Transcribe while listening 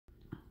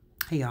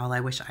Hey y'all, I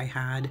wish I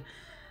had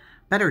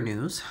better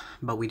news,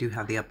 but we do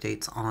have the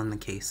updates on the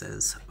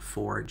cases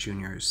for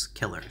Junior's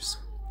killers.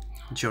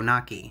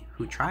 Jonaki,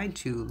 who tried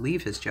to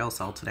leave his jail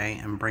cell today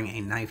and bring a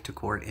knife to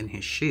court in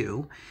his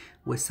shoe,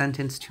 was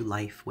sentenced to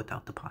life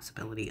without the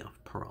possibility of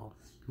parole,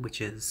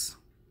 which is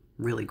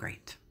really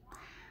great.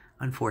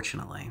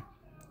 Unfortunately,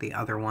 the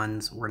other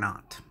ones were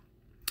not.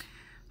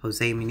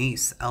 Jose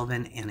Muniz,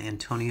 Elvin, and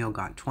Antonio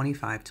got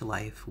 25 to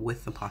life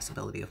with the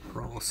possibility of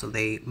parole. So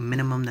the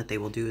minimum that they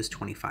will do is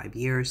 25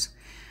 years,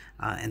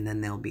 and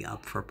then they'll be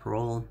up for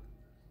parole.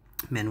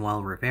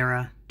 Manuel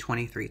Rivera,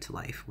 23 to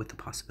life with the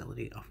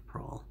possibility of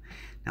parole.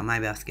 Now, my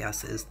best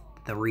guess is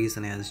the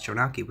reason is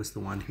Jonaki was the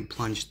one who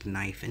plunged the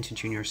knife into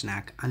Junior's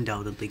neck,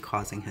 undoubtedly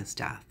causing his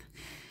death.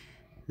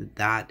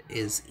 That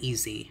is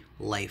easy.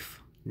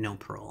 Life, no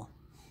parole.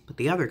 But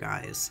the other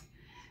guys,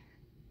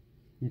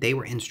 they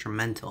were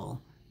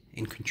instrumental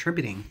in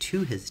contributing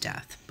to his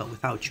death, but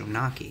without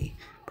Jonaki,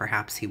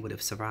 perhaps he would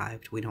have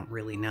survived. We don't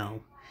really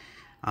know.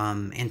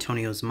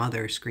 Antonio's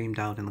mother screamed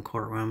out in the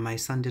courtroom, "My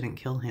son didn't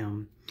kill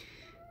him."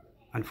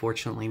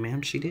 Unfortunately,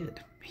 ma'am, she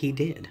did. He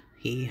did.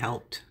 He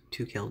helped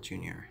to kill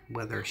Junior.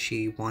 Whether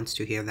she wants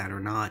to hear that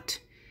or not,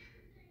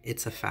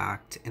 it's a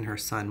fact, and her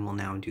son will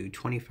now do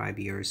 25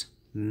 years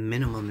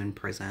minimum in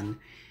prison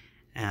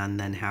and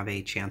then have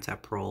a chance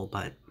at parole.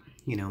 But,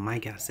 you know, my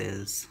guess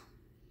is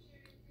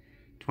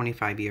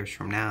 25 years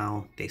from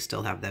now, they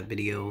still have that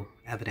video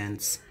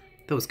evidence.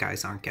 Those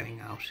guys aren't getting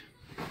out.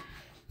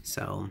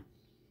 So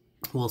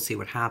we'll see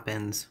what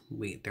happens.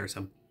 There's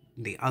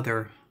the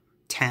other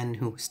 10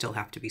 who still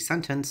have to be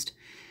sentenced.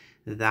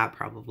 That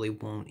probably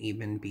won't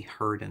even be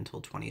heard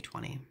until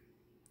 2020.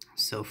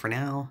 So for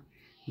now,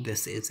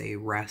 this is a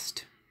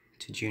rest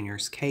to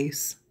Junior's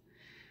case.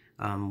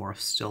 We're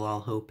still all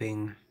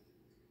hoping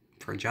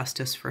for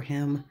justice for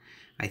him.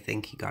 I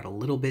think he got a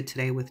little bit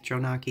today with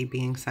Jonaki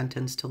being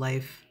sentenced to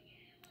life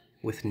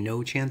with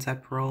no chance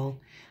at parole.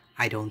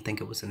 I don't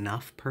think it was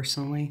enough,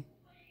 personally.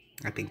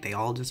 I think they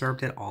all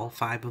deserved it. All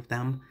 5 of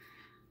them,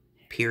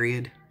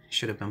 period,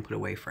 should have been put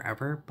away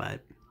forever.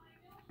 But,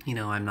 you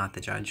know, I'm not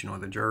the judge nor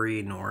the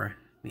jury nor,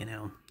 you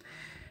know,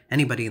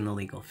 anybody in the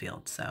legal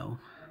field. So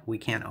we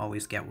can't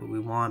always get what we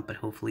want, but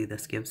hopefully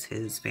this gives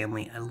his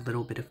family a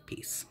little bit of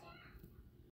peace.